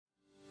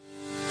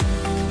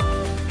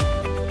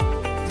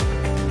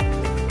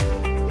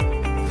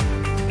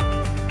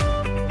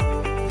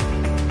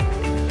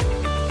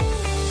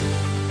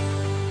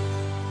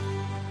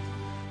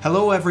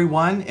Hello,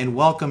 everyone, and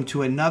welcome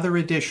to another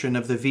edition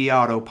of the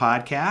vAuto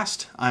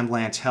podcast. I'm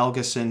Lance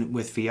Helgeson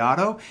with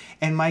vAuto,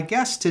 and my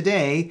guest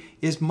today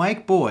is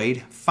Mike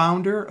Boyd,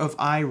 founder of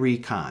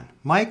iRecon.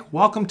 Mike,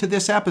 welcome to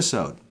this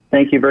episode.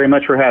 Thank you very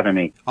much for having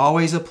me.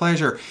 Always a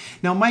pleasure.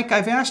 Now, Mike,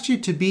 I've asked you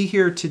to be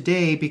here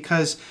today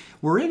because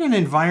we're in an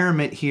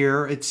environment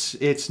here,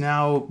 it's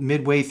now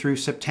midway through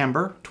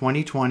September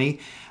 2020,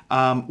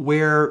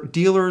 where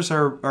dealers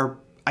are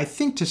I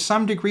think to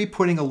some degree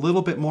putting a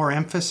little bit more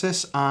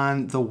emphasis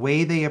on the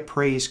way they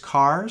appraise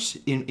cars,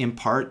 in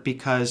part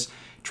because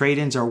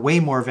trade-ins are way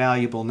more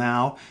valuable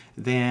now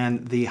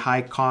than the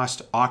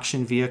high-cost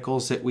auction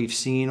vehicles that we've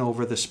seen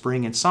over the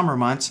spring and summer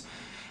months.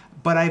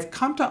 But I've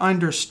come to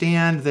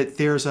understand that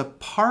there's a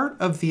part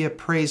of the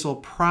appraisal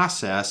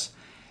process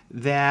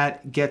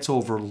that gets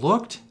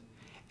overlooked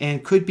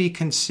and could be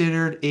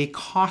considered a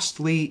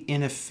costly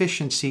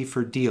inefficiency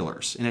for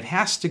dealers. And it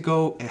has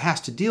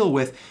to deal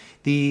with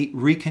the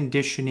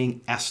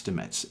reconditioning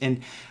estimates. And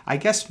I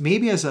guess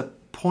maybe as a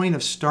point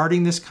of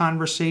starting this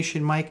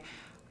conversation, Mike,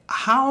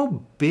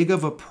 how big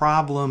of a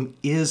problem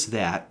is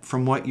that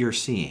from what you're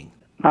seeing?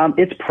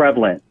 It's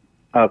prevalent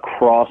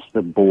across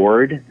the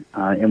board.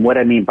 And what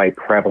I mean by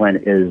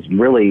prevalent is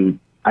really,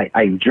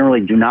 I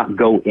generally do not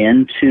go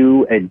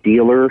into a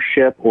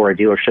dealership or a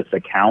dealership's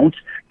account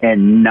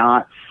and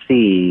not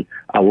see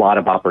a lot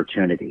of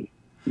opportunity,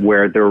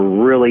 where they're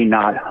really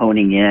not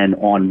honing in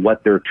on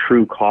what their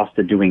true cost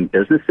of doing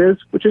business is,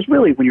 which is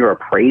really when you're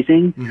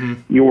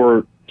appraising,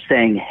 you're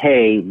saying,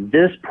 hey,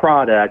 this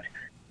product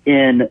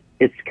in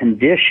its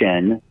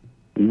condition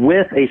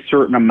with a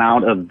certain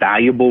amount of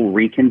valuable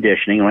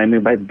reconditioning, what I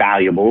mean by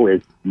valuable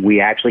is we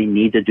actually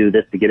need to do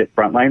this to get it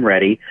frontline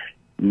ready,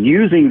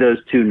 using those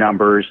two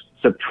numbers,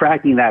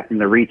 subtracting that from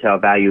the retail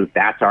value,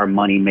 that's our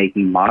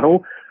money-making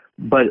model.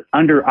 But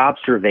under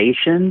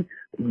observation,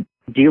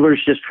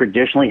 dealers just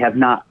traditionally have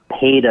not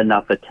paid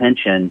enough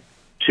attention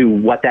to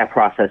what that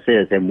process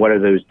is and what are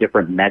those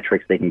different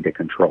metrics they need to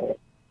control.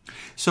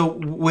 So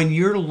when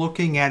you're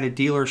looking at a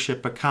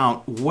dealership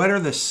account, what are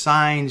the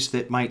signs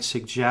that might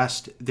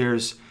suggest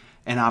there's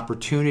an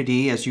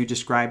opportunity, as you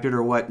described it,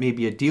 or what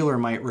maybe a dealer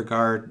might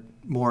regard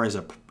more as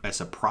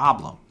a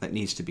problem that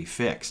needs to be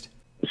fixed?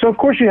 So, of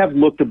course, you have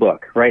look to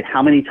book, right?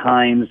 How many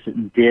times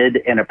did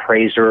an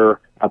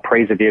appraiser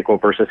appraise a vehicle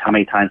versus how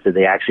many times did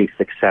they actually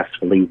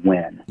successfully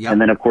win? Yep.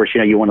 And then, of course,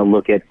 you want to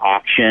look at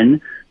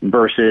auction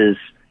versus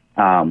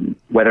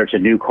whether it's a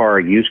new car or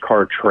used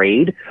car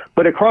trade.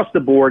 But across the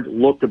board,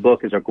 look to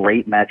book is a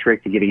great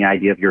metric to give you an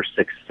idea of your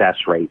success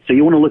rate. So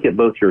you want to look at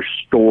both your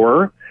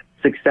store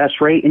success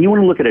rate and you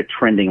want to look at a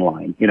trending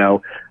line.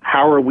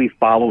 How are we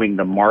following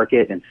the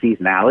market and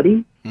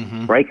seasonality?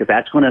 Right? Because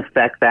that's going to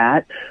affect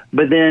that.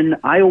 But then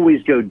I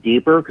always go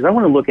deeper because I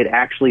want to look at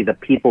actually the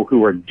people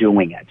who are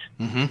doing it.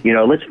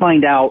 Let's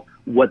find out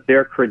what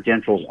their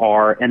credentials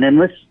are. And then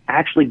let's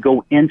actually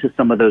go into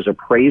some of those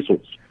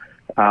appraisals.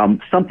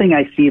 Something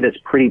I see that's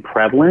pretty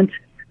prevalent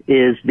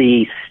is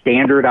the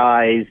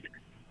standardized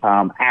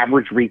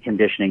average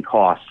reconditioning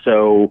cost.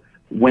 So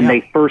when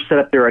they first set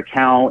up their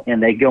account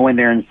and they go in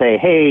there and say,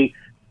 hey,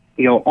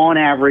 on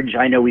average,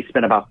 I know we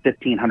spend about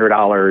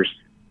 $1,500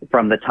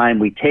 from the time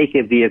we take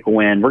a vehicle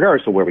in,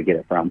 regardless of where we get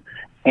it from,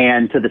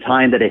 and to the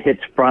time that it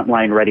hits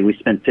frontline ready, we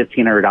spend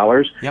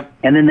 $1,500. Yep.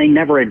 And then they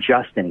never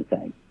adjust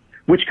anything,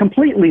 which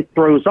completely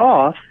throws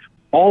off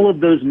all of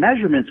those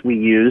measurements we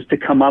use to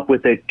come up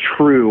with a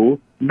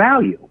true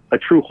value, a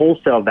true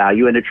wholesale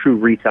value and a true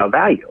retail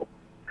value.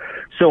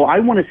 So I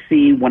want to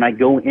see when I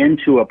go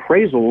into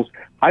appraisals,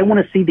 I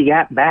want to see the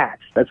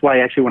at-bats. That's why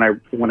actually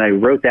when I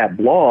wrote that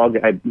blog,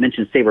 I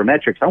mentioned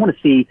sabermetrics. I want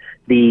to see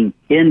the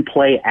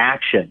in-play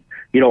action.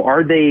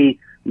 Are they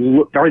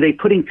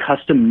putting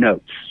custom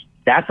notes?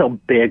 That's a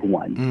big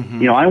one.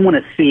 I want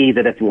to see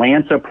that if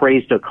Lance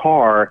appraised a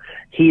car,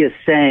 he is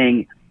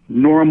saying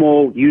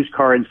normal used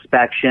car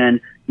inspection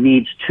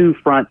needs 2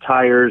 front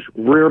tires,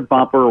 rear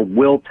bumper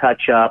will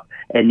touch up,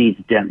 and needs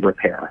dent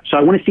repair. So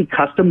I want to see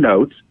custom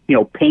notes,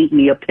 paint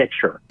me a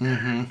picture.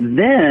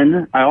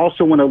 Then I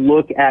also want to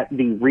look at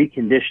the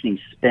reconditioning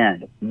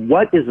spend.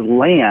 What is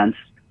Lance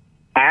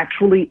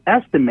actually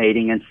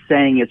estimating and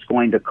saying it's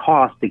going to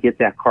cost to get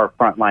that car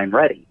frontline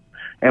ready?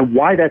 And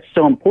why that's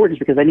so important is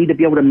because I need to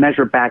be able to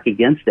measure back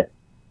against it.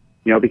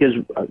 Because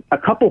a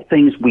couple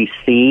things we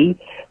see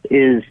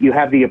is you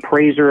have the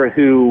appraiser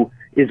who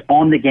is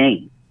on the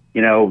game.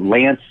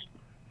 Lance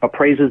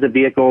appraises the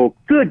vehicle,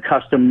 good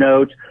custom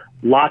notes,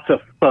 lots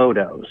of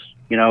photos.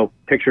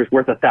 Pictures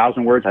worth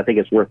 1,000 words. I think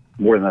it's worth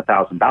more than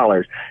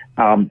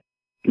 $1,000.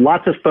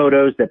 Lots of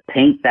photos that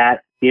paint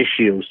that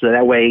issue so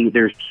that way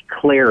there's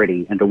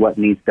clarity into what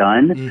needs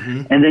done.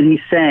 And then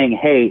he's saying,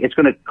 hey, it's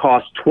going to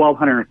cost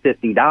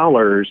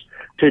 $1,250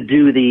 to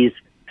do these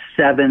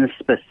 7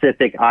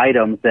 specific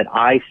items that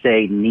I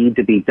say need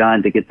to be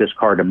done to get this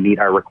car to meet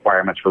our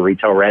requirements for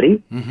retail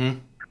ready.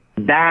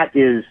 That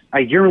is,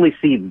 I generally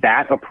see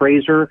that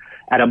appraiser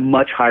at a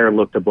much higher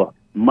look to book,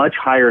 much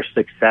higher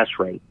success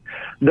rate.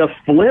 The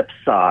flip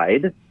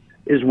side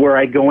is where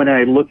I go in and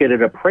I look at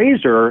an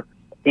appraiser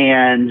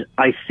and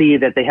I see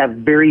that they have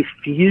very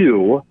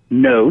few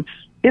notes,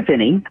 if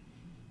any,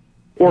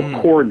 or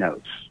core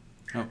notes.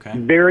 Okay.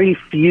 Very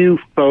few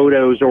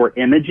photos or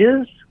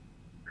images.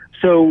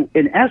 So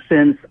in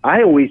essence,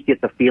 I always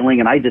get the feeling,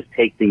 and I just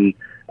take the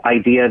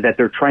idea that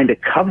they're trying to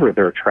cover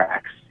their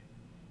tracks,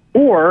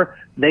 or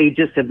they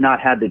just have not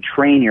had the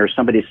training or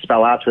somebody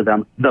spell out to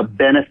them the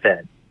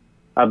benefit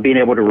of being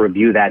able to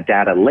review that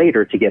data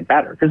later to get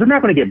better. Because they're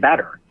not going to get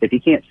better. If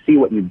you can't see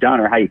what you've done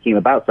or how you came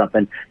about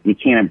something, you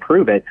can't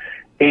improve it.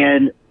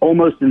 And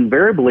almost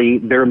invariably,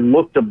 their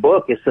look to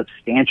book is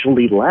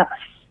substantially less.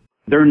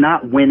 They're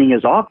not winning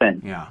as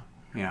often.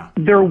 Yeah.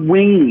 They're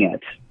winging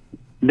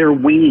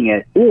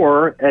it.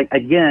 Or,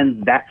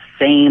 again, that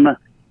same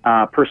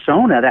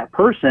persona, that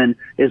person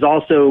is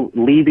also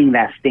leaving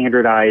that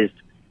standardized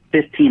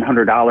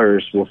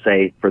 $1,500, we'll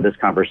say, for this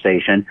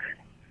conversation,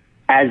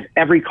 as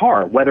every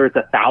car, whether it's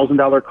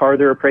 $1,000 car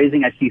they're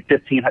appraising. I see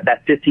that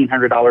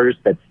 $1,500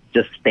 that's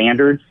just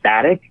standard,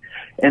 static.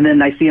 And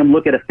then I see them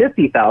look at a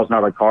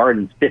 $50,000 car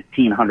and it's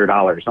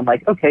 $1,500. I'm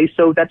like, okay,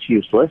 so that's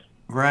useless.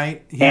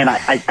 Right. Yeah. And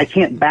I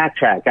can't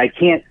backtrack. I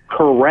can't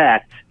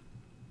correct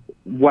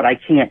what I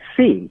can't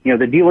see. You know,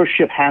 the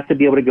dealership has to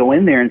be able to go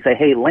in there and say,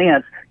 hey,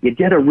 Lance, you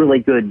did a really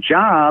good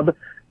job.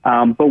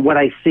 But what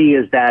I see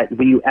is that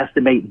when you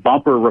estimate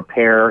bumper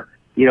repair,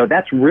 you know,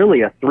 that's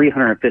really a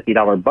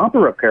 $350 bumper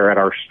repair at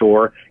our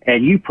store,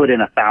 and you put in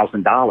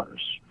 $1,000.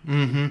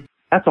 Mm-hmm.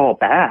 That's all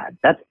bad.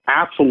 That's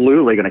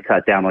absolutely going to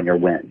cut down on your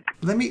win.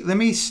 Let me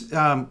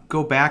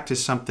go back to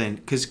something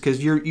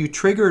because you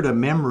triggered a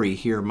memory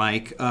here,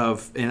 Mike.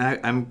 And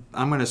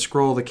I'm going to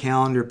scroll the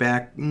calendar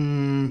back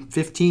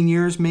 15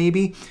 years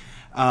maybe,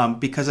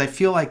 because I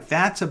feel like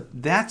that's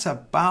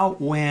about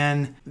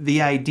when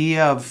the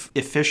idea of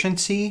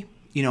efficiency,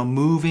 you know,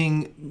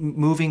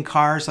 moving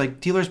cars,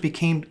 like dealers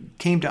came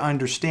to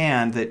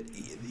understand that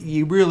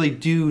you really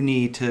do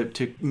need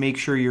to make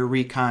sure your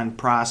recon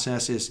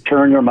process is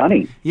turn your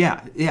money.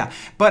 Yeah.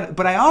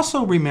 But I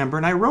also remember,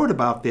 and I wrote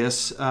about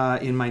this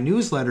in my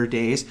newsletter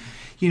days,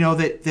 you know,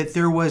 that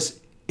there was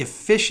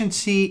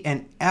efficiency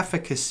and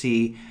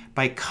efficacy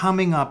by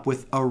coming up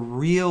with a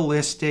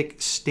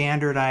realistic,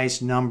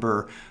 standardized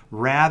number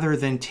rather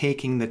than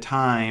taking the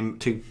time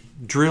to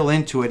drill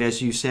into it,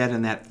 as you said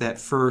in that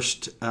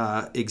first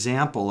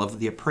example of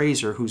the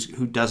appraiser who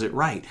does it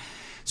right.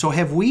 So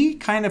have we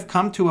kind of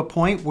come to a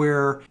point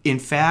where, in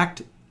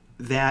fact,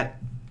 that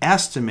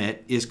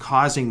estimate is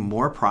causing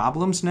more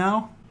problems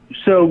now?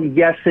 So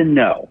yes and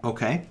no.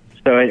 Okay.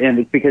 So,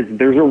 and because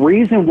there's a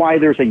reason why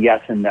there's a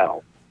yes and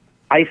no.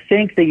 I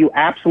think that you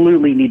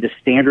absolutely need to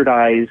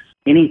standardize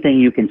anything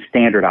you can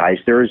standardize.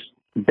 There's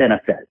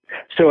benefit.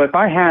 So if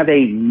I have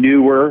a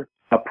newer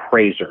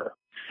appraiser,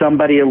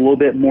 somebody a little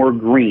bit more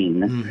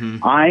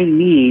green, I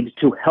need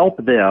to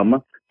help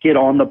them get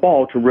on the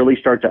ball to really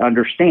start to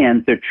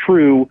understand the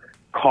true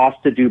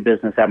cost to do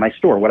business at my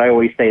store. What I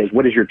always say is,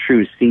 what is your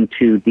true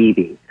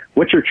C2DB?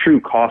 What's your true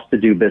cost to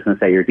do business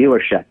at your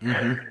dealership?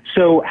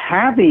 So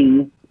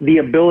having the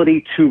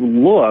ability to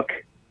look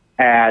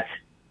at,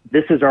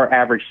 this is our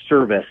average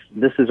service,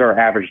 this is our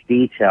average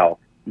detail,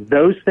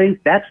 those things,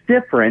 that's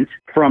different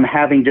from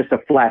having just a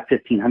flat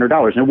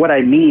 $1,500. And what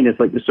I mean is,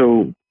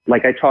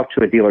 like I talked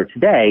to a dealer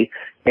today,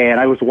 and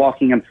I was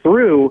walking him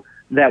through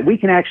that we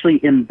can actually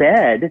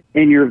embed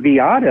in your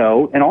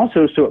vAuto, and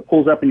also so it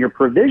pulls up in your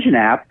provision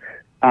app,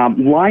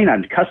 line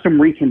items, custom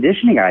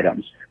reconditioning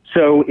items.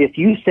 So if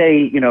you say,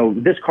 you know,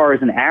 this car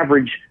is an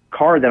average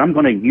car that I'm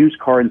going to used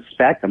car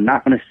inspect, I'm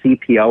not going to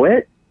CPO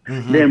it,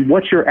 then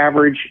what's your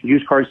average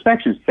used car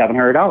inspection?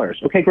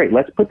 $700. Okay, great.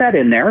 Let's put that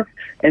in there.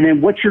 And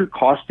then what's your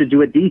cost to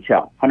do a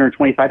detail?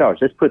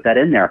 $125. Let's put that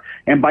in there.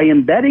 And by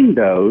embedding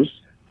those,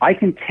 I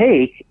can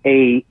take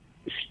a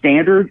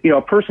standard, you know,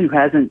 a person who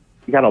hasn't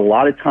got a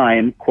lot of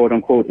time, quote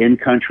unquote, in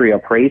country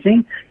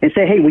appraising, and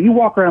say, hey, when you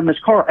walk around this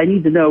car, I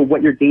need to know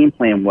what your game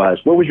plan was.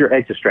 What was your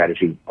exit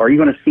strategy? Are you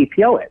going to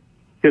CPO it?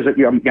 Because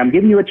I'm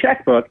giving you a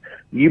checkbook,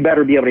 you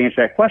better be able to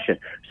answer that question.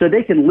 So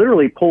they can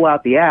literally pull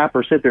out the app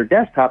or sit at their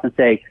desktop and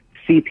say,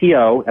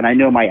 CPO, and I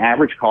know my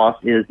average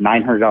cost is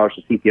 $900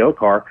 to CPO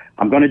car.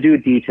 I'm going to do a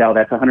detail.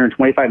 That's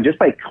 $125. And just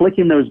by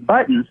clicking those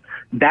buttons,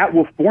 that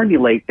will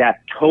formulate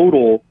that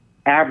total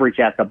average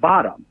at the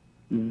bottom.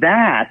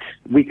 That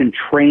we can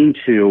train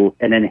to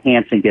and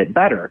enhance and get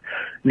better.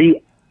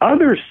 The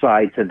other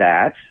side to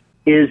that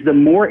is the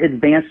more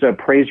advanced the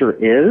appraiser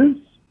is,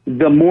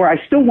 the more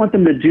I still want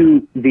them to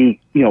do the,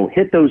 you know,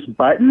 hit those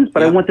buttons,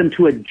 but I want them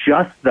to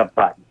adjust the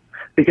button.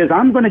 Because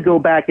I'm going to go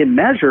back and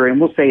measure, and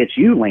we'll say it's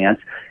you, Lance,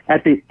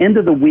 at the end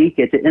of the week,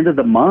 at the end of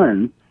the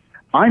month,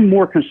 I'm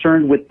more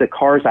concerned with the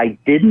cars I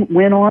didn't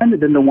win on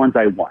than the ones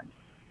I won.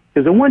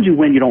 Because the ones you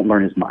win, you don't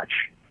learn as much.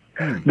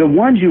 The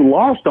ones you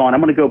lost on,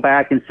 I'm going to go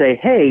back and say,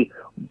 hey,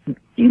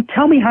 you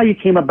tell me how you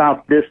came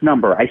about this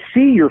number. I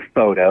see your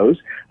photos.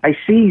 I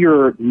see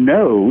your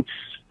notes.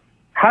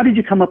 How did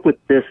you come up with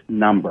this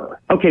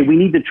number? Okay, we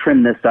need to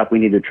trim this up. We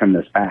need to trim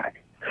this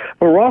back.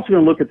 But we're also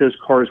going to look at those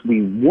cars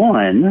we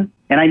won,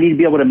 and I need to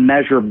be able to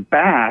measure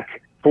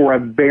back for a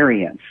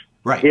variance.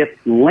 Right. If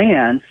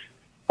Lance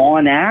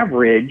on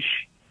average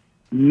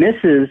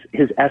misses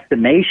his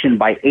estimation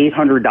by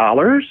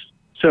 $800.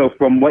 So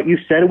from what you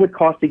said it would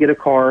cost to get a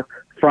car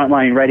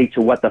frontline ready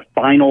to what the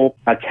final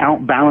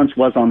account balance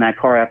was on that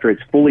car after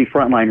it's fully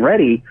frontline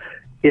ready,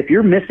 if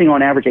you're missing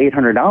on average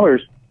 $800,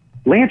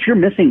 Lance, you're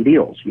missing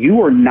deals.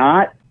 You are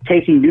not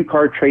taking new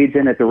car trades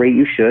in at the rate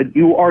you should.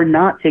 You are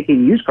not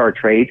taking used car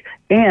trades,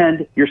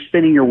 and you're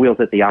spinning your wheels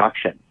at the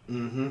auction.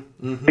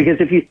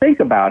 Because if you think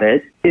about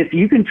it, if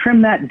you can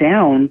trim that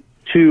down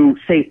to,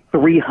 say,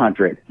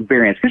 300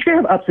 variance, because you're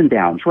going to have ups and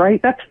downs,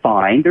 right? That's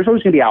fine. There's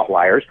always going to be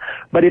outliers.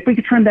 But if we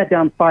could trim that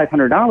down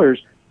 $500,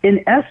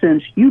 in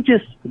essence, you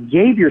just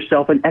gave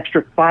yourself an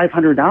extra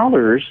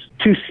 $500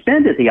 to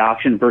spend at the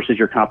auction versus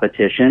your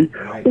competition,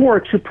 right, or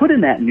to put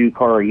in that new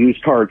car or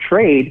used car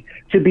trade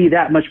to be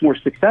that much more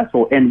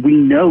successful. And we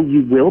know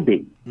you will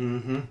be.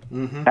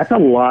 That's a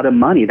lot of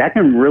money. That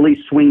can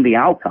really swing the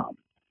outcome.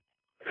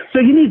 So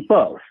you need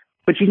both,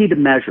 but you need to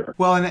measure.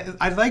 Well, and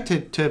I'd like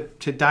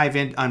to dive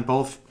in on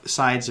both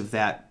sides of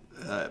that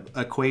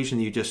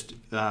equation you just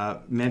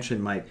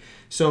mentioned, Mike.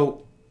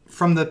 So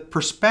from the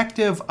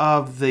perspective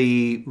of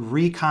the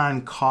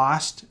recon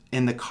cost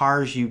in the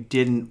cars you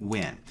didn't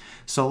win.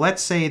 So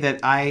let's say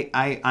that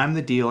I'm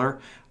the dealer.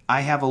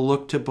 I have a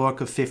look to book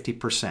of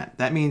 50%.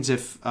 That means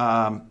if,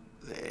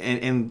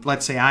 and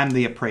let's say I'm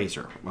the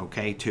appraiser,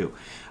 okay, too.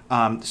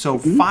 So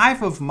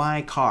 5 of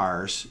my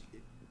cars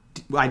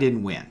I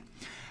didn't win.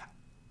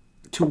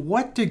 To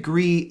what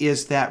degree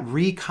is that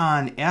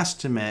recon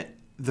estimate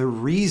the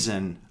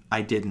reason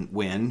I didn't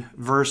win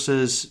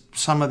versus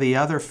some of the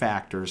other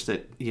factors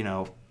that,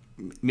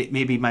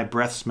 maybe my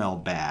breath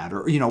smelled bad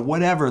or,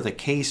 whatever the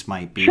case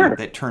might be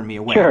that turned me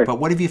away. But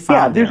what have you found?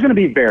 Yeah, there's going to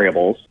be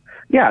variables.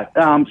 Yeah.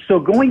 So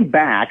going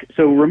back,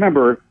 so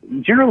remember,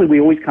 generally we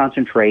always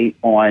concentrate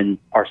on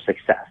our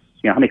success.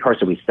 How many cars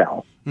do we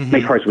sell? How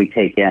many cars do we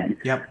take in?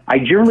 Yep. I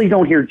generally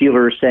don't hear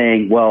dealers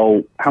saying,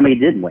 well, how many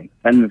didn't we?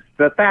 And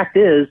the fact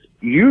is,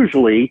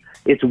 usually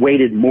it's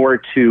weighted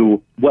more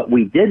to what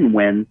we didn't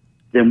win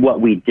than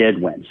what we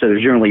did win. So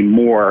there's generally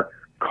more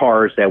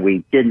cars that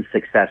we didn't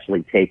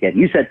successfully take in.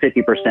 You said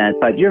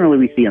 50%, but generally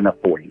we see in the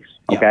 40s.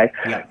 Okay.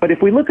 Yeah. But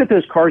if we look at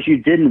those cars you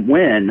didn't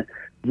win,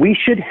 we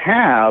should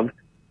have,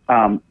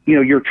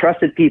 your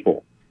trusted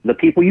people, the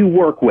people you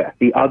work with,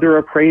 the other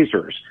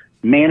appraisers,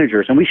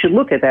 managers, and we should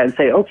look at that and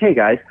say, okay,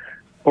 guys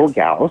or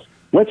gals,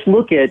 let's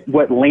look at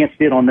what Lance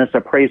did on this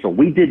appraisal.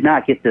 We did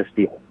not get this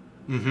deal.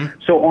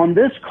 So on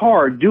this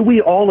car, do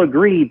we all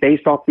agree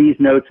based off these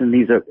notes and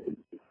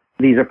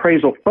these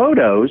appraisal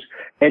photos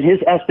and his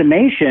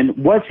estimation,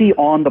 was he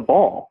on the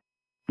ball?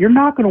 You're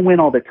not going to win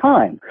all the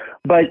time.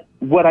 But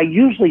what I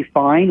usually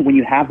find when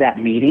you have that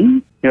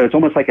meeting, it's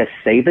almost like a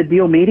save a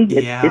deal meeting.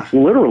 It's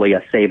literally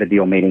a save a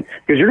deal meeting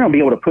because you're going to be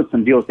able to put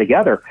some deals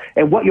together.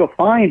 And what you'll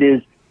find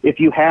is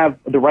if you have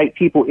the right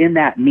people in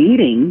that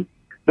meeting,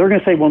 they're going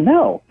to say, well,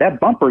 no,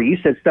 that bumper, you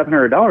said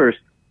 $700.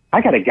 I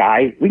got a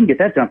guy, we can get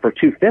that done for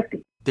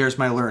 $250. There's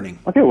my learning.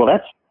 Okay, well,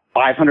 that's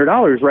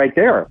 $500 right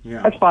there.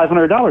 Yeah. That's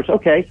 $500.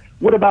 Okay,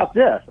 what about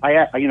this?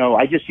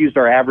 I just used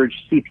our average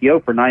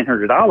CPO for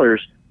 $900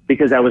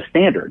 because that was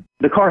standard.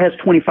 The car has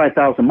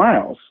 25,000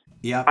 miles.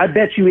 Yeah. I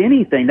bet you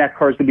anything that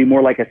car's going to be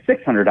more like a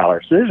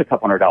 $600. So there's a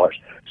couple $100.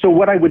 So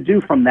what I would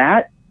do from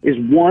that is,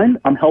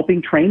 one, I'm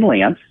helping train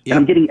Lance, and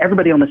I'm getting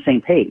everybody on the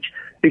same page.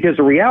 Because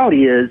the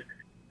reality is,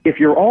 if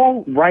you're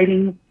all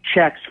writing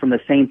checks from the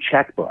same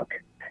checkbook,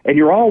 and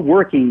you're all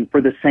working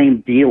for the same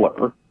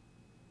dealer,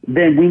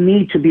 then we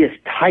need to be as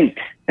tight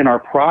in our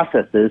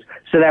processes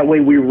so that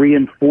way we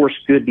reinforce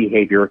good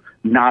behavior,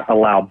 not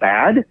allow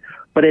bad.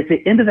 But at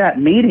the end of that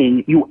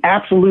meeting, you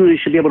absolutely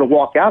should be able to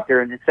walk out there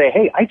and say,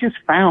 hey, I just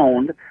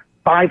found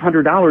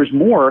 $500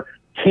 more.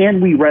 Can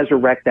we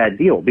resurrect that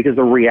deal? Because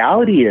the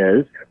reality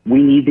is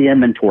we need the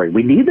inventory.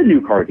 We need the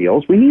new car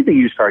deals. We need the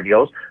used car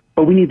deals,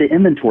 but we need the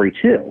inventory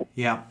too.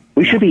 Yeah.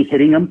 We should be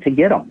hitting them to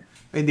get them.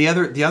 And the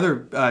other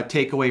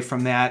takeaway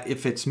from that,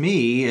 if it's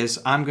me, is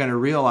I'm going to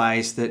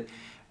realize that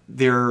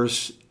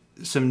there's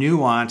some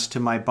nuance to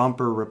my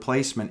bumper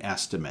replacement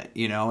estimate,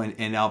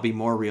 and I'll be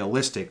more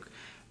realistic,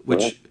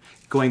 which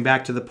going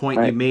back to the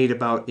point you made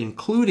about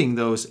including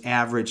those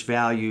average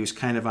values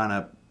kind of on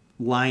a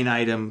line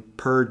item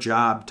per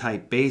job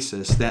type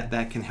basis,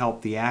 that can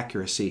help the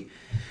accuracy.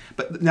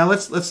 But now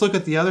let's look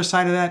at the other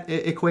side of that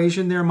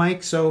equation there,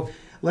 Mike. So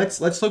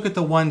let's look at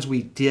the ones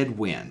we did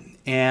win.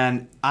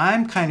 And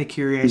I'm kind of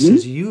curious,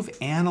 as you've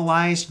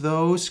analyzed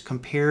those,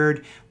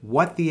 compared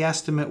what the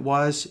estimate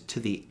was to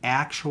the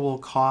actual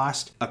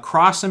cost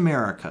across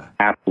America.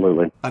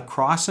 Absolutely.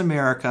 Across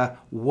America,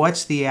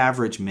 what's the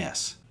average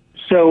miss?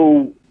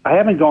 So I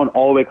haven't gone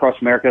all the way across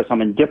America, so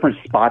I'm in different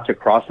spots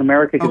across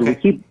America because we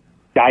keep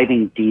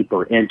diving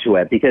deeper into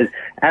it. Because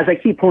as I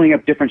keep pulling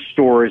up different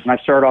stores, and I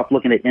start off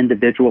looking at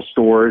individual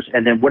stores,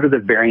 and then what are the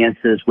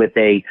variances with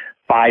a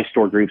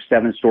 5-store group,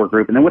 7-store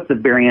group, and then what's the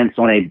variance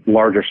on a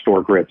larger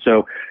store group?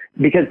 So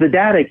because the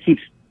data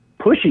keeps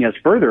pushing us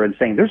further and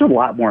saying there's a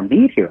lot more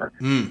meat here.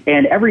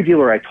 And every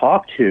dealer I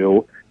talk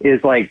to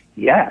is like,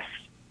 yes,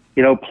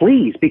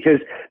 please,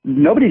 because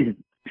nobody's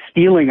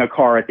stealing a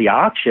car at the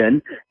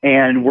auction,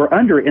 and we're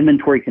under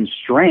inventory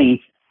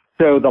constraints.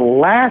 So the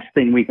last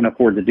thing we can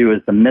afford to do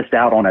is to miss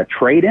out on a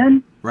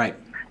trade-in. Right.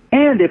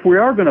 And if we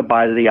are going to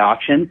buy to the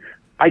auction,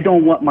 I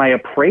don't want my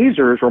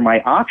appraisers or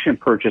my auction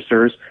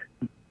purchasers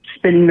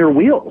spinning their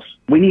wheels.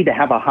 We need to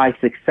have a high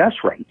success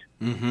rate.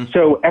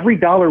 So every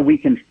dollar we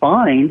can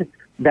find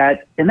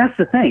that, and that's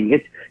the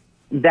thing,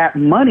 that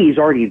money's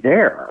already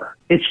there.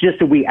 It's just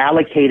that we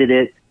allocated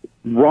it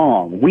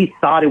wrong. We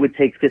thought it would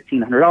take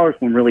 $1,500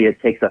 when really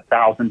it takes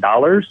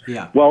 $1,000.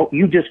 Yeah. Well,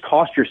 you just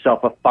cost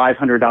yourself a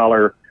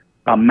 $500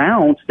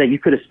 amount that you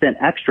could have spent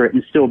extra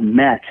and still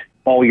met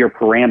all your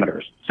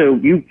parameters. So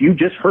you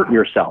just hurt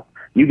yourself.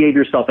 You gave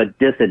yourself a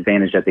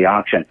disadvantage at the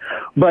auction.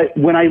 But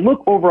when I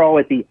look overall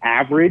at the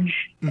average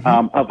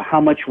of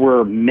how much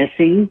we're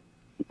missing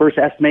versus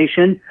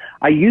estimation,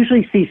 I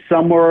usually see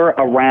somewhere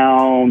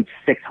around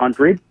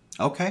 600.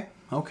 Okay.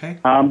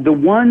 The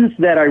ones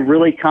that I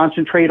really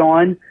concentrate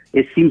on,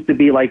 it seems to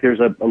be like there's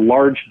a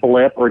large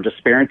blip or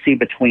disparity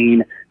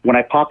between when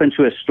I pop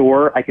into a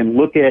store, I can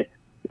look at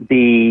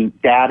the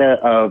data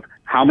of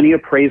how many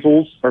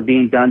appraisals are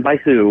being done by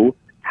who,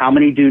 how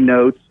many do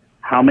notes,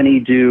 how many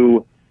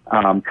do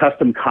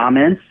custom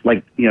comments,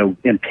 like,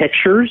 in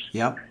pictures.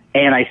 Yep.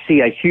 And I see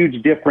a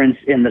huge difference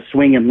in the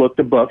swing and look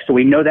to book. So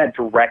we know that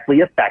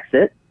directly affects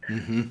it.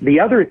 The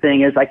other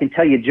thing is I can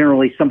tell you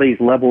generally somebody's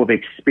level of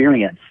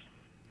experience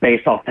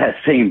based off that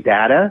same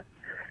data.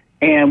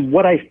 And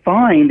what I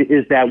find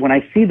is that when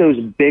I see those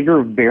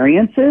bigger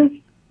variances,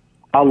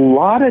 a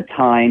lot of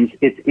times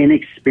it's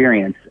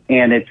inexperience,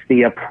 and it's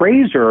the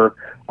appraiser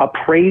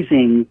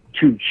appraising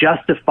to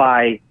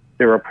justify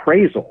their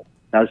appraisal.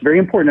 Now, it's very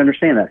important to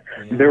understand that.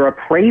 Yeah. They're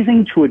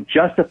appraising to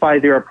justify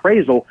their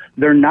appraisal.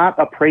 They're not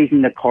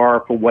appraising the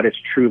car for what it's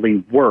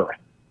truly worth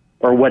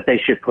or what they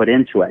should put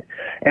into it.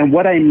 And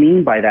what I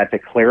mean by that, to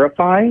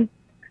clarify,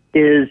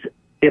 is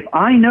if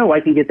I know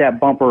I can get that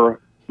bumper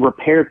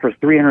repaired for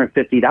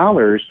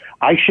 $350,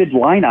 I should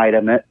line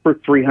item it for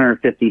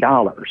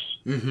 $350.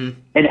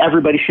 And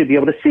everybody should be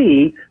able to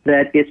see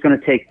that it's going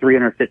to take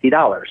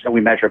 $350, and we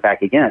measure it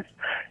back against.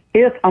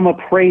 If I'm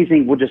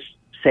appraising, we'll just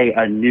say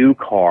a new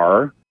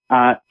car,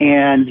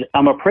 and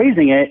I'm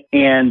appraising it,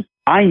 and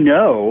I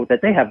know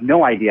that they have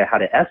no idea how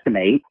to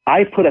estimate.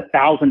 I put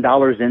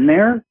 $1,000 in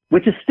there,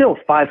 which is still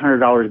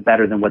 $500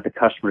 better than what the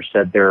customer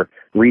said their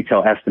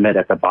retail estimate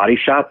at the body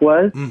shop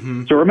was.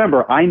 So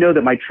remember, I know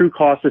that my true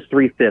cost is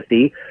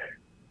 $350.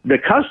 The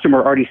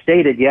customer already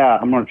stated, yeah,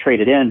 I'm going to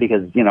trade it in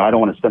because, I don't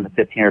want to spend the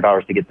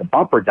 $1,500 to get the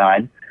bumper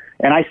done.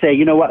 And I say,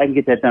 you know what? I can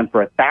get that done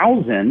for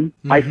 $1,000.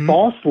 I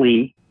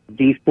falsely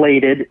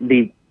deflated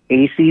the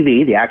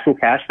ACV, the actual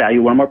cash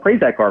value, what I'm going to appraise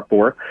that car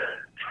for,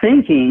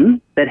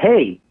 thinking that,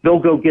 hey, they'll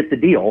go get the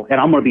deal and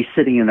I'm going to be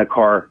sitting in the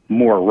car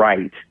more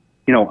right,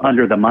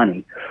 under the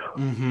money.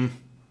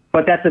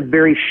 But that's a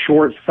very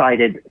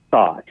short-sighted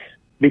thought,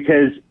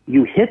 because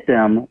you hit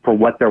them for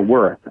what they're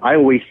worth. I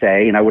always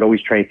say, and I would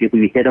always train people,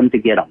 you hit them to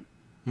get them.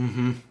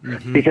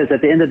 Because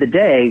at the end of the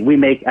day, we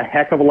make a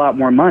heck of a lot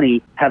more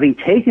money having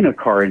taken a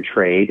car in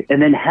trade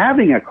and then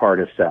having a car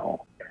to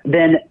sell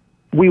than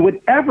we would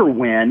ever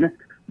win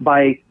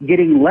by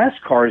getting less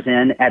cars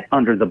in at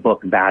under the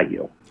book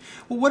value.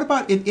 Well, what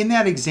about in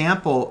that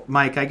example,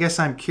 Mike? I guess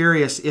I'm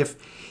curious if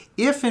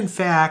in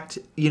fact,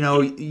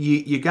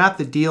 you got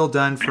the deal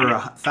done for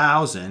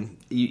 $1,000,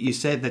 you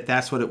said that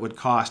that's what it would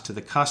cost to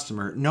the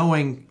customer,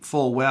 knowing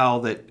full well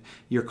that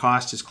your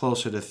cost is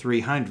closer to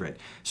 $300.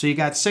 So you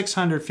got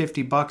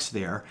 $650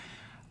 there.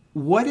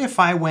 What if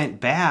I went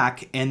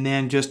back and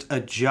then just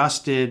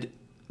adjusted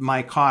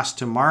my cost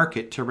to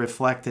market to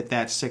reflect that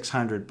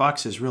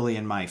 $600 is really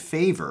in my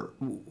favor?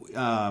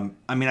 I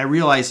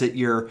realize that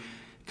you're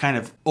kind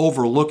of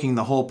overlooking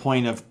the whole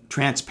point of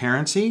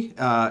transparency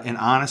and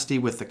honesty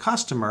with the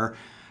customer.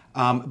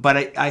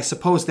 But I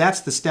suppose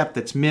that's the step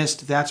that's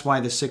missed. That's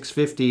why the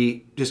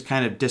 $650 just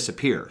kind of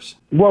disappears.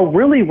 Well,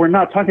 really, we're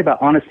not talking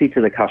about honesty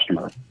to the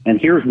customer. And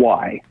here's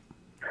why.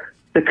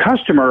 The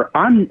customer,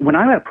 when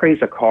I appraise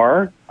a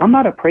car, I'm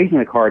not appraising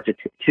a car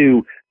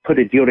to put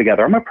a deal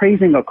together. I'm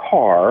appraising a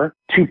car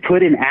to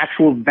put an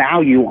actual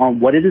value on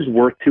what it is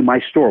worth to my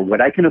store,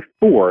 what I can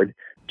afford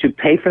to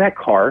pay for that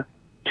car,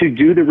 to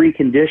do the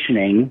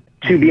reconditioning,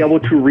 to be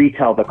able to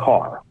retail the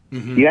car.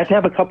 You have to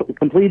have a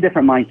completely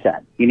different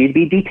mindset. You need to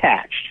be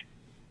detached,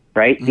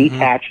 right?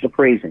 Detached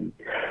appraising.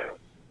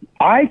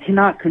 I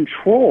cannot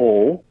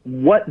control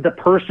what the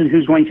person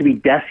who's going to be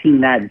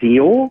desking that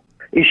deal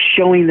is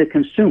showing the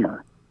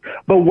consumer.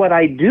 But what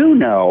I do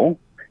know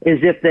is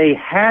if they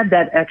had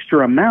that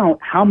extra amount,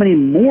 how many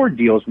more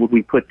deals would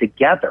we put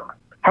together?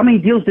 How many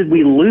deals did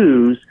we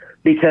lose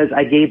because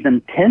I gave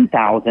them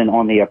 $10,000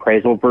 on the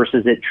appraisal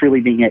versus it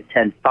truly being at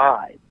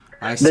 $10,500?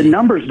 The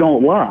numbers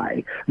don't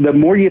lie. The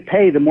more you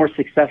pay, the more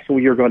successful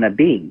you're going to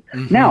be.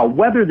 Now,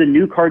 whether the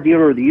new car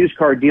dealer or the used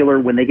car dealer,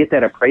 when they get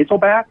that appraisal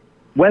back,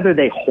 whether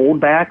they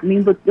hold back,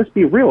 let's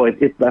be real.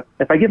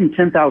 If I give them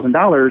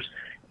 $10,000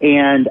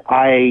 and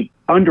I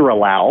under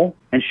allow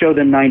and show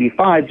them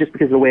 95 just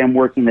because of the way I'm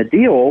working the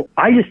deal,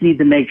 I just need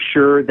to make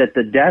sure that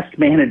the desk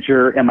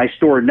manager and my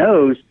store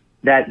knows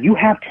that you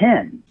have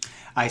 10.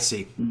 I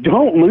see.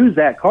 Don't lose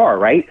that car,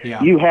 right?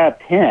 Yeah. You have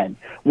 10.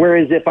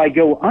 Whereas if I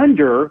go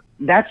under,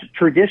 that's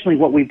traditionally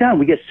what we've done.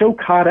 We get so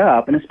caught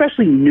up, and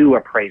especially new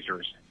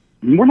appraisers.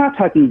 We're not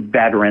talking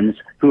veterans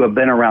who have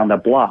been around the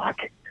block.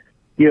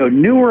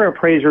 Newer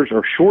appraisers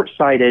are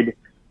short-sighted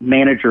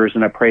managers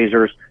and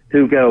appraisers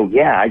who go,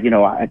 yeah,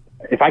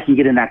 if I can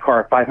get in that car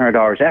at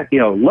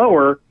 $500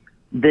 lower,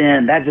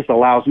 then that just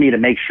allows me to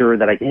make sure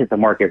that I can hit the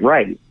market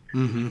right.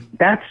 Mm-hmm.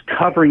 That's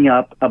covering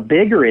up a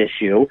bigger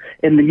issue.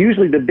 And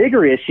usually the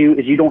bigger issue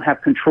is you don't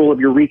have control of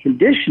your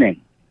reconditioning.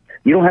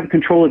 You don't have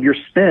control of your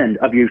spend,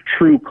 of your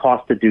true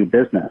cost to do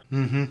business.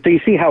 Mm-hmm. So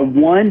you see how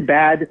one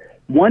bad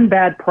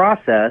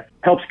process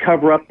helps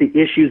cover up the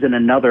issues in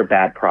another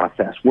bad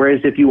process.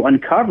 Whereas if you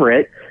uncover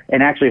it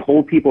and actually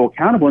hold people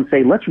accountable and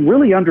say, let's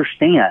really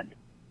understand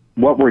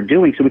what we're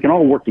doing so we can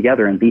all work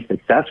together and be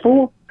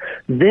successful,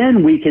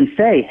 then we can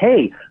say,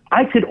 hey,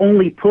 I could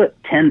only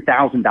put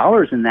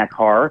 $10,000 in that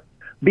car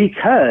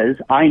because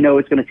I know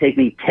it's going to take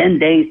me 10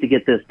 days to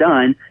get this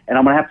done, and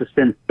I'm going to have to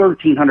spend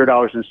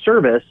 $1,300 in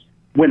service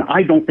when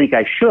I don't think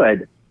I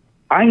should.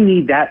 I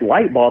need that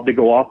light bulb to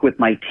go off with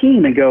my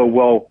team and go,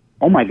 well,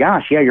 oh my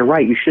gosh, yeah, you're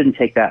right. You shouldn't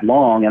take that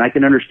long. And I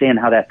can understand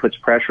how that puts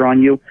pressure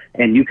on you,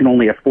 and you can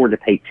only afford to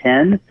pay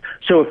 10.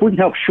 So if we can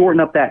help shorten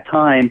up that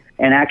time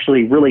and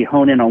actually really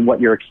hone in on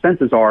what your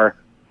expenses are,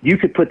 you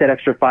could put that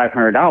extra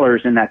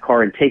 $500 in that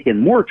car and take in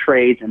more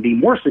trades and be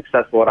more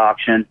successful at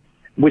auction,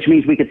 which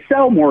means we could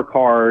sell more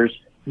cars,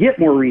 get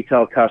more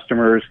retail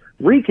customers,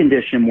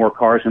 recondition more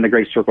cars, and the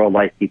great circle of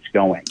life keeps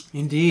going.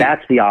 Indeed.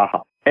 That's the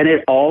aha. And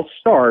it all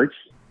starts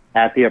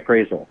at the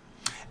appraisal.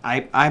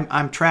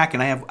 I'm tracking.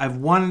 I have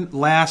one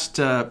last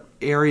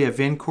area of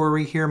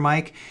inquiry here,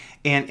 Mike,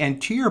 and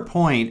to your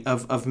point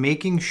of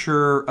making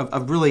sure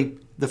of really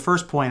the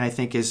first point I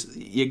think is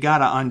you got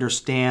to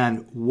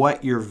understand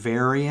what your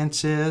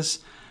variance is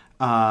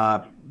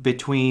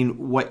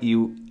between what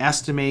you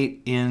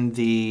estimate in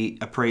the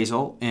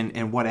appraisal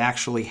and what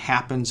actually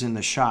happens in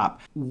the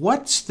shop.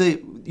 What's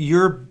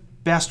your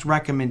best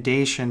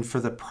recommendation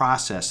for the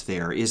process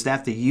there? Is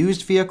that the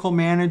used vehicle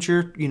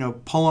manager,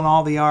 pulling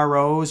all the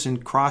ROs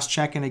and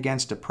cross-checking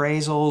against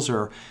appraisals,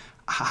 or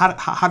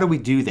how do we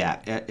do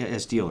that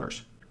as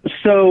dealers?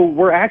 So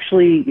we're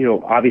actually,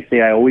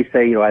 obviously I always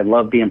say, I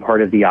love being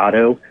part of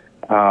vAuto.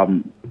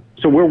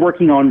 So we're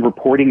working on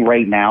reporting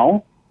right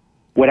now,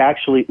 which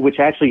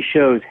actually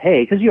shows,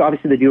 hey, because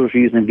obviously the dealers are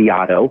using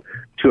vAuto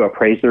to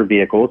appraise their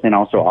vehicles and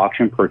also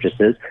auction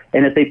purchases.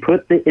 And if they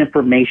put the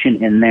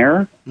information in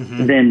there,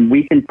 mm-hmm. then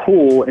we can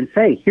pull and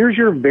say, here's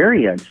your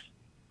variance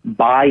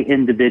by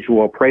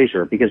individual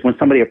appraiser. Because when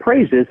somebody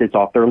appraises, it's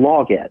off their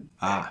login.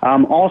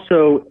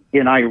 Also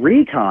in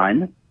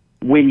iRecon,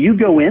 when you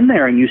go in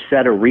there and you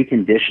set a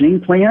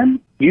reconditioning plan,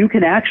 you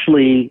can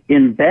actually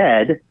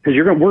embed, because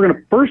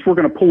we're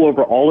going to pull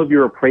over all of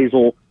your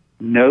appraisal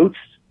notes,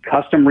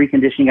 custom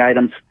reconditioning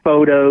items,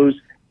 photos,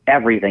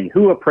 everything.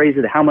 Who appraised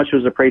it? How much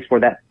was appraised for?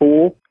 That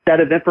full set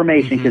of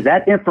information, because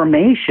that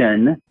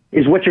information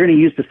is what you're going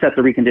to use to set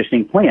the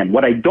reconditioning plan.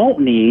 What I don't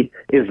need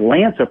is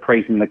Lance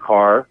appraising the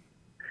car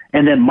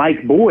and then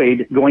Mike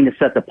Boyd going to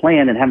set the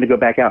plan and having to go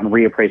back out and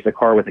reappraise the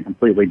car with a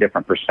completely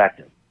different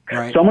perspective.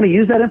 Right. So I'm going to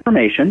use that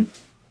information.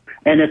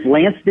 And if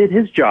Lance did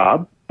his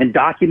job and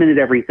documented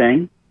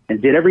everything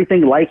and did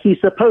everything like he's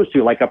supposed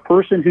to, like a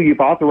person who you've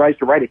authorized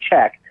to write a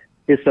check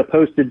is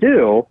supposed to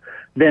do,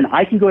 then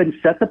I can go ahead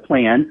and set the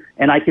plan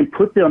and I can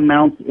put the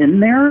amounts in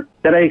there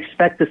that I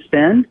expect to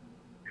spend.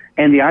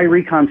 And the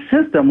iRecon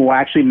system will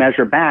actually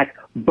measure back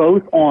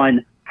both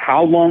on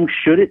how long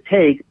should it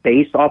take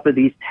based off of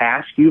these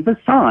tasks you've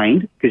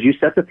assigned, because you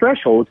set the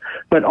thresholds,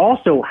 but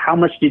also how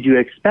much did you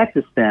expect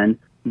to spend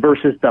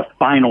versus the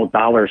final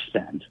dollar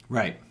spend.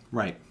 Right.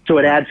 So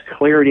it adds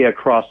clarity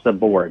across the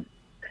board.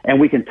 And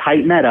we can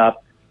tighten that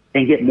up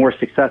and get more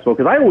successful.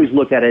 Because I always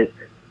look at it,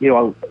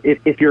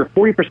 if you're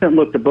 40%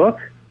 look to book,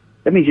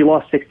 that means you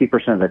lost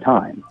 60% of the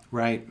time.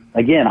 Right.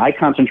 Again, I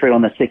concentrate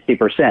on the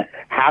 60%.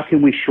 How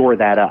can we shore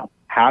that up?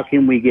 How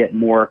can we get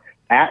more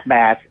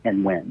at-bats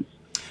and wins?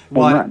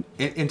 Well,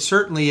 and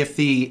certainly if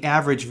the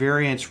average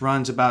variance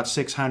runs about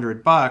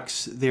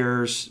 $600,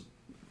 there's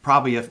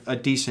probably a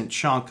decent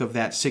chunk of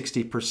that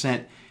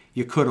 60%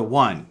 you could have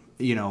won,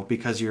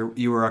 because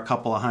you were a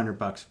couple of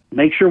 $100.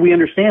 Make sure we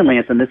understand,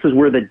 Lance, and this is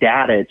where the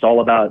data, it's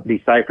all about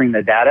deciphering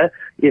the data.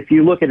 If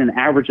you look at an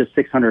average of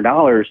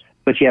 $600,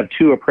 but you have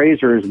two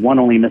appraisers, one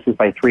only misses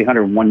by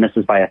 300 and one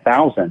misses by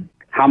 1,000.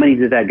 How many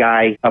did that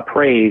guy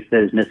appraise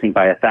that is missing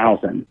by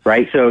 1,000,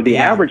 right? So the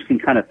average can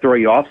kind of throw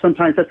you off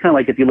sometimes. That's kind of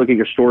like if you look at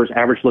your store's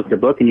average look to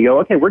book and you go,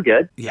 okay, we're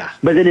good. Yeah.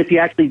 But then if you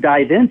actually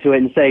dive into it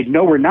and say,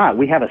 no, we're not.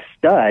 We have a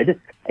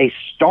stud, a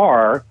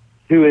star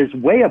who is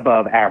way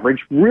above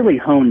average, really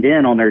honed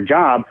in on their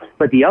job,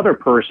 but the other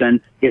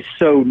person is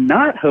so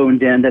not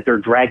honed in that they're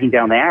dragging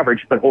down the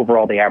average, but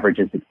overall the average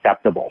is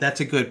acceptable. That's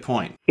a good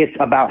point. It's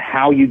about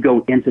how you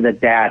go into the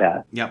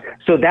data. Yep.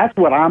 So that's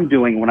what I'm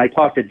doing when I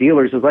talk to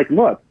dealers is like,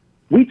 look,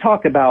 we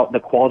talk about the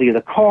quality of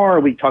the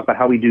car. We talk about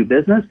how we do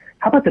business.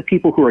 How about the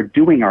people who are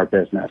doing our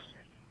business?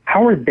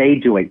 How are they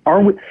doing?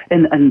 Are we,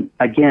 and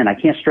again, I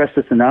can't stress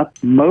this enough.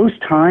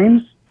 Most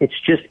times it's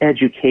just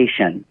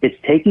education. It's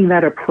taking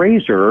that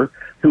appraiser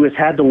who has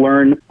had to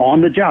learn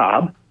on the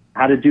job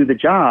how to do the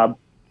job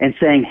and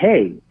saying,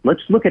 hey,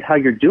 let's look at how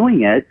you're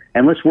doing it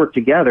and let's work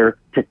together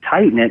to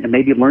tighten it and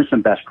maybe learn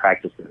some best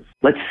practices.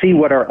 Let's see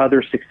what our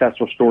other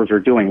successful stores are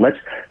doing.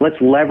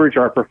 Let's leverage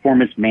our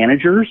performance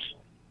managers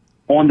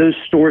on those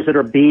stores that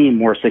are being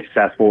more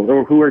successful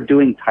or who are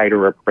doing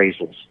tighter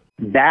appraisals.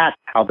 That's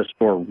how the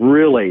store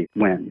really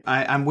wins.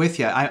 I'm with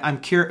you.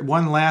 I'm curious.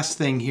 One last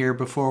thing here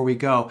before we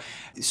go.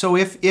 So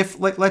if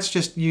let's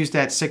just use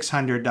that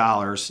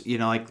 $600. You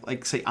know,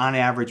 like say on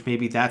average,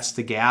 maybe that's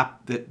the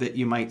gap that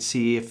you might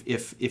see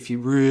if you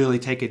really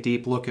take a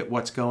deep look at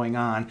what's going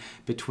on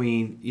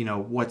between, you know,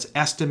 what's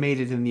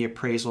estimated in the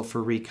appraisal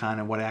for Recon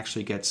and what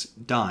actually gets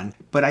done.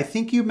 But I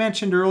think you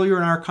mentioned earlier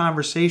in our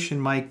conversation,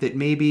 Mike, that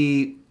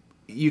maybe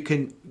you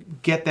can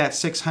get that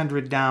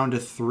 600 down to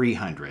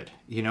 300,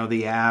 you know,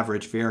 the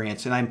average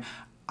variance. And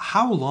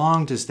how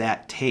long does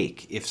that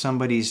take if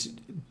somebody's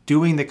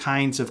doing the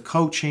kinds of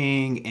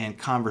coaching and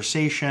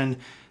conversation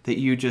that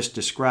you just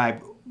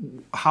described?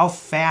 How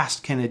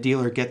fast can a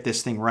dealer get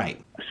this thing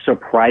right?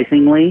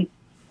 Surprisingly,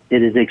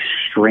 it is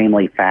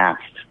extremely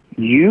fast.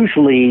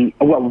 Usually,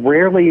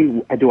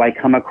 rarely do I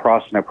come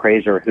across an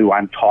appraiser who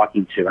I'm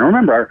talking to. And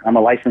remember, I'm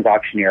a licensed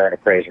auctioneer and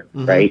appraiser,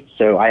 right?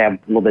 So I have a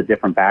little bit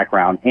different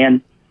background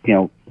and, you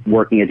know,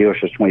 working at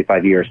dealerships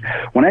 25 years.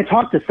 When I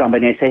talk to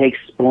somebody and I say, hey,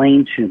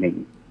 explain to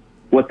me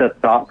what the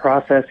thought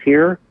process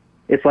here,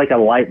 it's like a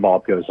light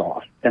bulb goes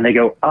off and they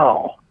go,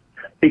 oh,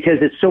 because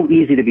it's so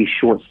easy to be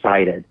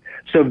short-sighted.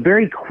 So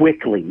very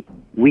quickly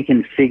we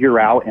can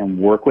figure out and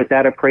work with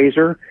that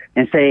appraiser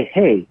and say,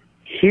 hey,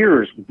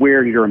 here's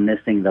where you're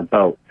missing the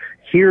boat.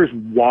 Here's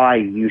why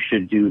you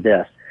should do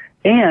this.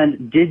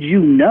 And did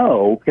you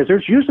know, because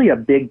there's usually a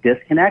big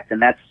disconnect,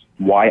 and that's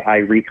why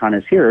iRecon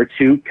is here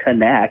to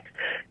connect,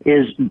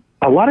 is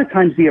a lot of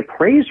times the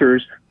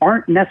appraisers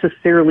aren't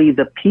necessarily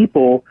the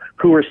people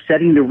who are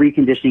setting the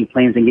reconditioning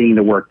plans and getting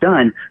the work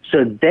done.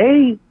 So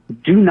they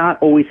do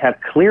not always have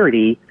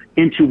clarity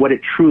into what it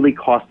truly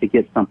costs to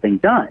get something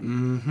done.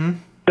 Mm-hmm.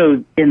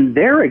 So in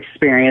their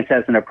experience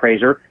as an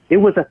appraiser, it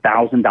was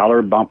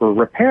 $1,000 bumper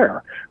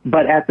repair.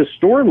 But at the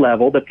store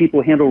level, the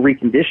people who handle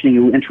reconditioning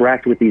who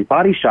interact with these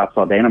body shops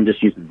all day, and I'm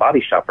just using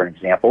body shop for an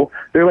example,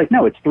 they're like,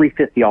 no, it's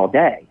 $350 all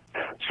day.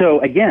 So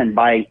again,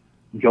 by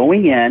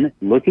going in,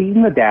 looking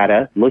at the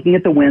data, looking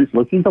at the wins,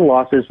 looking at the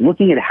losses,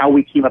 looking at how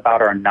we came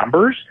about our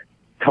numbers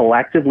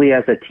collectively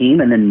as a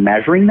team, and then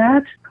measuring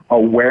that,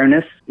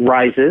 awareness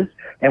rises,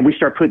 and we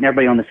start putting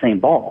everybody on the same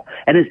ball.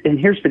 And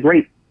here's the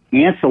great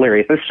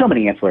ancillary, there's so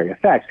many ancillary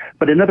effects,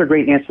 but another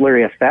great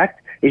ancillary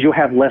effect is you'll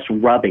have less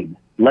rubbing,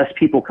 less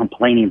people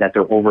complaining that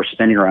they're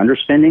overspending or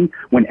underspending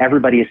when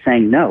everybody is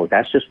saying, no,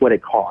 that's just what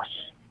it costs.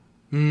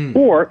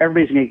 Or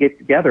everybody's going to get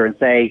together and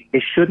say,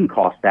 it shouldn't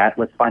cost that.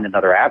 Let's find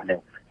another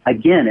avenue.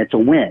 Again, it's a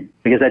win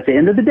because at the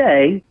end of the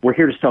day, we're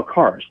here to sell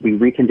cars. We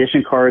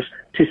recondition cars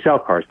to sell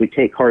cars. We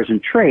take cars in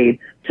trade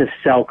to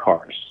sell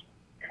cars.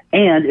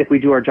 And if we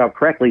do our job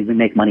correctly, we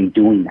make money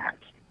doing that.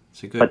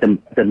 But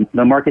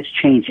the market's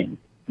changing.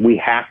 We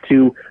have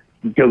to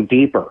go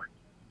deeper.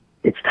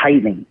 It's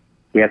tightening.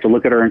 We have to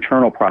look at our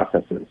internal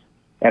processes.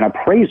 And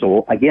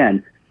appraisal,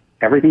 again,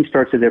 everything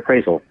starts with the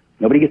appraisal.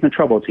 Nobody gets in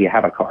trouble until you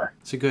have a car.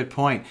 That's a good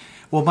point.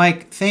 Well,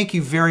 Mike, thank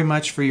you very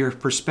much for your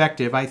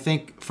perspective. I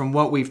think from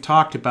what we've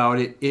talked about,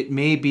 it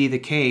may be the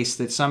case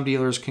that some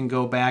dealers can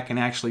go back and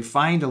actually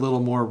find a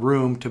little more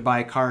room to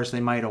buy cars they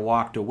might have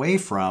walked away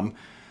from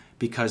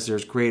because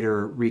there's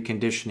greater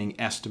reconditioning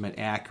estimate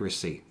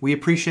accuracy. We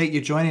appreciate you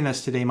joining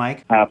us today,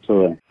 Mike.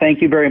 Absolutely.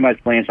 Thank you very much,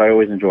 Lance. I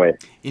always enjoy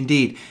it.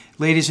 Indeed.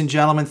 Ladies and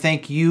gentlemen,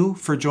 thank you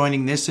for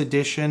joining this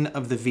edition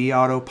of the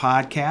vAuto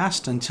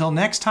podcast. Until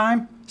next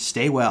time,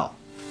 stay well.